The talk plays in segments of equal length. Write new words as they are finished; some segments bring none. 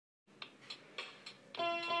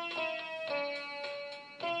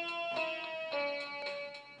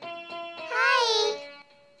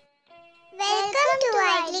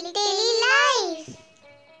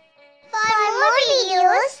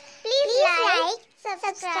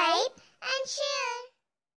subscribe and share.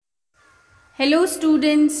 Hello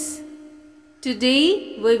students,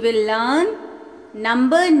 today we will learn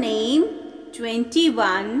number name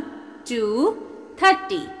 21 to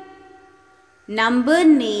 30. Number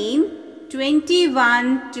name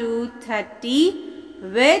 21 to 30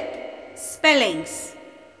 with spellings.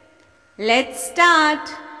 Let's start.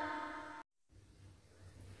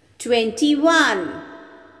 21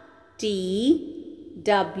 T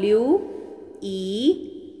W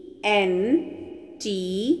E N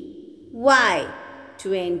T Y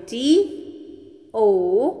 20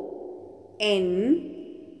 O N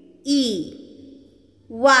E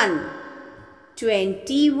 1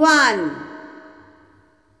 21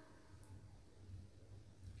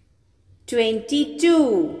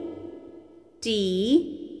 22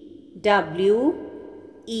 T W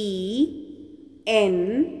E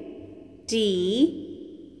N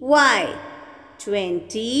T Y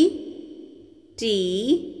 20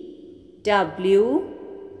 T W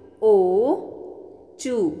O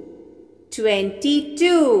 2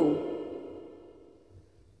 22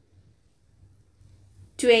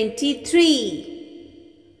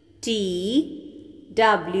 23 T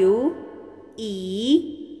W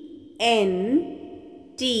E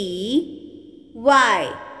N T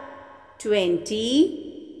Y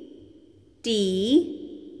 20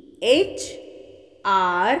 T H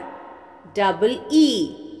R double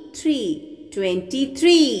E 3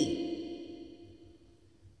 23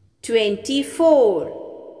 24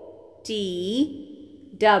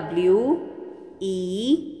 T W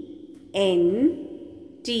E N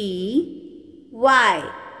T Y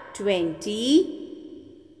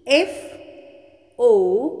 20 F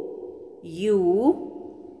O U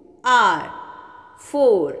R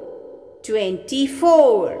 4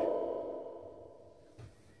 24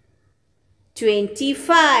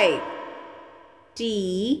 25 T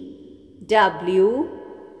W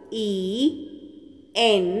E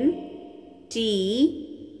N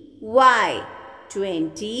T Y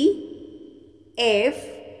 20 F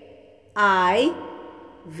I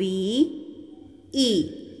V E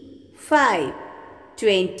 5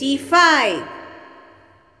 25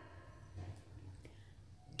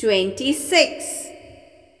 26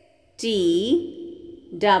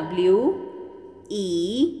 T W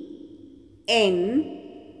E N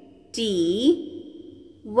T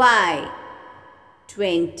Y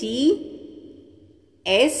 20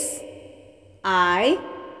 S I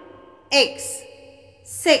X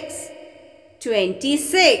 6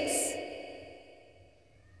 26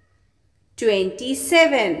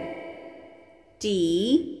 27 T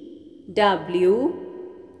W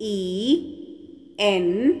E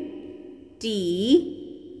N T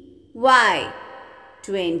Y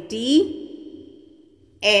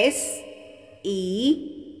 20 S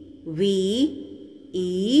E V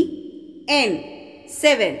E N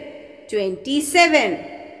 7 27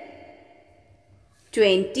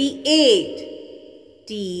 28 T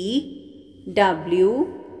W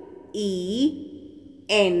E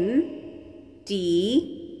N T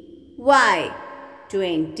Y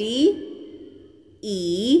 20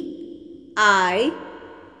 E I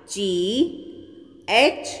G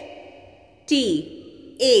H T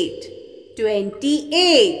 8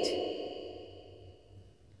 28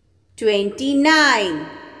 29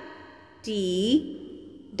 T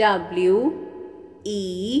W E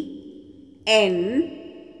N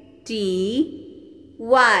T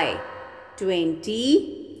Y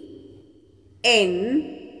 20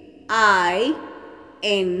 N I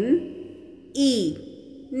N E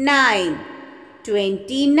 9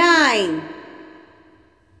 29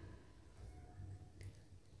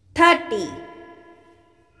 30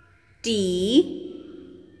 T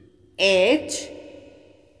H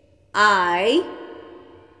I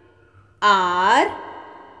R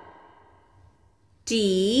T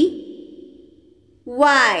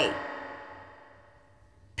Y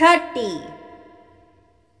 30।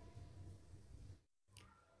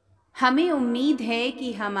 हमें उम्मीद है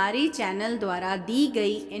कि हमारे channel द्वारा दी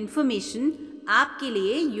गई information आपके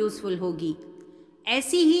लिए useful होगी।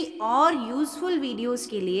 ऐसी ही और यूज़फुल वीडियोस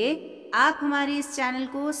के लिए आप हमारे इस चैनल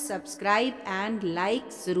को सब्सक्राइब एंड लाइक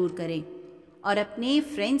ज़रूर करें और अपने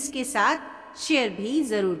फ्रेंड्स के साथ शेयर भी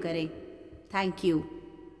ज़रूर करें। Thank you.